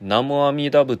南無阿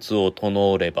弥陀仏を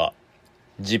唱れば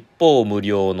十方無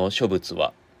量の諸仏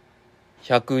は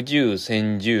百十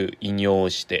千十異業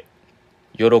して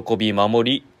喜び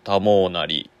守りたもうな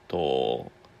り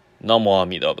と。南無阿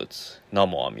弥陀仏、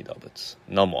南無阿弥陀仏、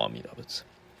南無阿弥陀仏。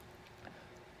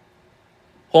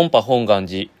本派本願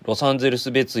寺ロサンゼル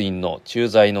ス別院の駐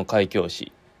在の開教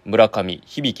師村上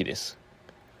響です。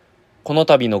この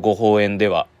度のご法演で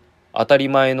は、当たり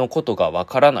前のことがわ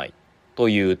からないと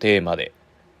いうテーマで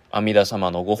阿弥陀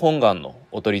様のご本願の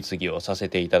お取り次ぎをさせ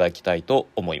ていただきたいと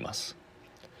思います。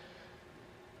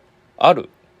ある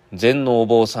禅のお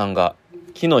坊さんが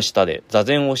木の下で座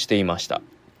禅をしていました。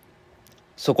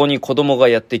そこに子供が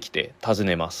やってきて尋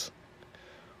ねます。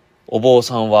お坊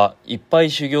さんはいっぱい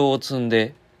修行を積ん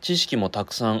で知識もた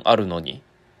くさんあるのに、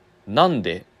なん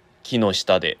で木の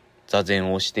下で座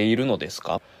禅をしているのです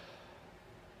か？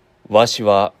わし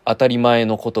は当たり前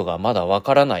のことがまだわ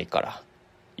からないから、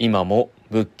今も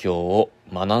仏教を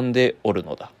学んでおる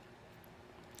のだ。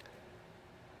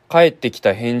帰ってき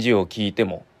た返事を聞いて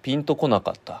もピンとこな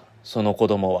かったその子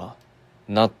供は、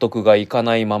納得がいか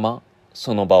ないまま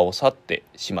その場を去って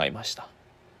しまいました。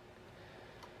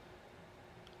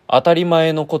当たり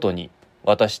前のことに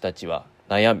私たちは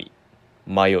悩み、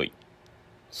迷い、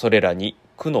それらに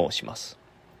苦悩します。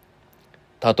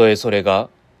たとえそれが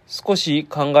少し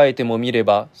考えてもみれ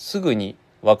ばすぐに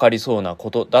分かりそうな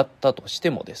ことだったとして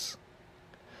もです。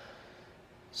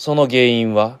その原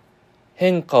因は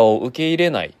変化を受け入れ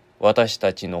ない私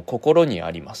たちの心に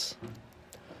あります。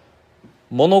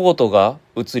物事が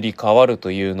移り変わる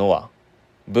というのは、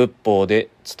仏法で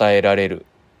伝えられる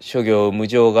諸行無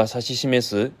常が指し示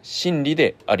す真理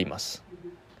であります。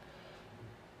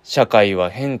社会は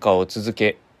変化を続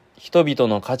け、人々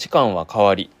の価値観は変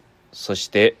わり、そし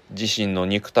て自身の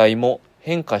肉体も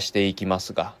変化していきま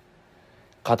すが、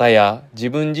片や自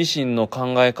分自身の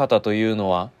考え方というの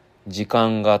は、時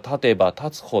間が経てば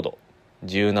経つほど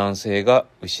柔軟性が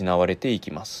失われてい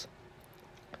きます。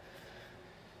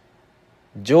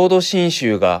浄土真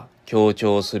宗が強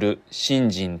調する信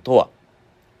心とは、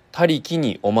他力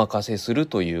にお任せする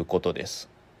ということです。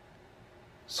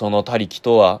その他力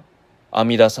とは、阿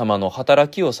弥陀様の働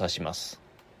きを指します。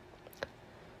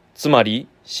つまり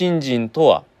信心と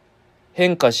は、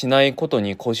変化しないこと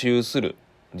に固執する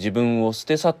自分を捨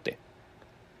て去って、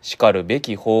しかるべ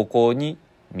き方向に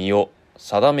身を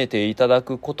定めていただ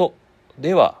くこと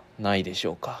ではないでし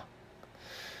ょうか。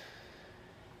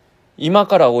今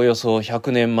からおよそ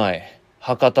100年前、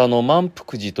博多の満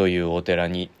福寺というお寺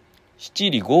に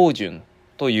七里豪順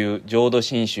という浄土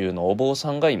真宗のお坊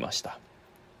さんがいました。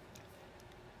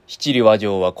七里和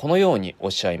上はこのようにお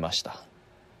っしゃいました。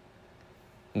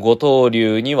ご当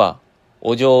流には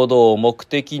お浄土を目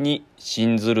的に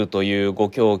信ずるというご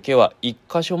教家は一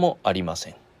箇所もありま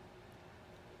せん。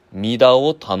弥陀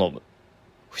を頼む、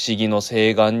不思議の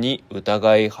誓願に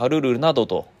疑いはるるなど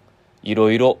と、い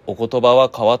ろいろお言葉は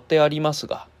変わってあります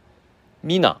が、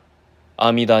皆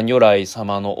阿弥陀如来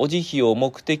様のお慈悲を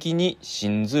目的に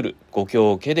信ずるご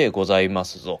教家でございま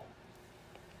すぞ。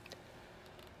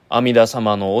阿弥陀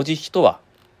様のお慈悲とは、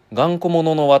頑固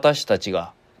者の私たち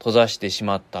が閉ざしてし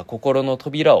まった心の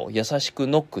扉を優しく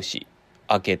ノックし、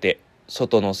開けて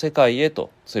外の世界へと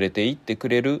連れて行ってく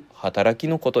れる働き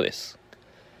のことです。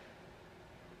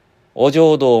お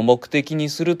浄土を目的に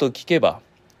すると聞けば、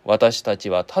私たち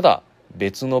はただ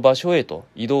別の場所へと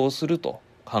移動すると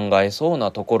考えそう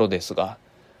なところですが、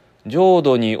浄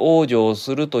土に往生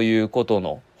するということ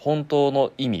の本当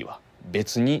の意味は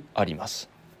別にあります。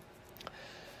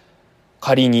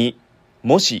仮に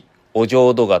もしお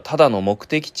浄土がただの目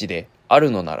的地であ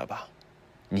るのならば、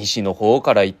西の方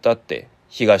から行ったって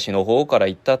東の方から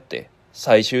行ったって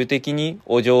最終的に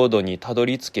お浄土にたど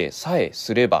り着けさえ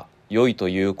すれば良いと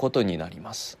いうことになり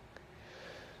ます。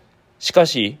しか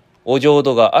しお浄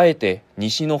土があえて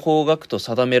西の方角と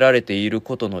定められている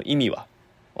ことの意味は、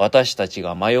私たち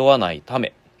が迷わないた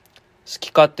め、好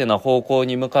き勝手な方向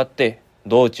に向かって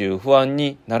道中不安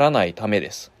にならないため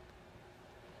です。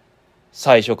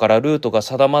最初からルートが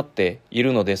定まってい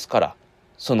るのですから、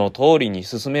その通りに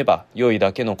進めば良い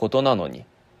だけのことなのに、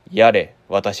やれ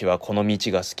私はこの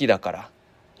道が好きだから、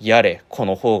やれこ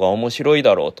の方が面白い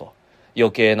だろうと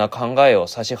余計な考えを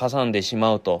差し挟んでし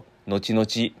まうと、後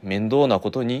々面倒な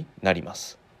ことになりま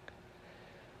す。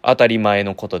当たり前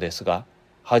のことですが、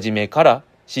初めから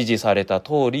指示された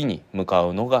通りに向か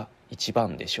うのが一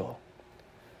番でしょ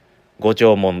う。ご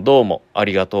聴聞どうもあ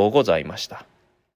りがとうございました。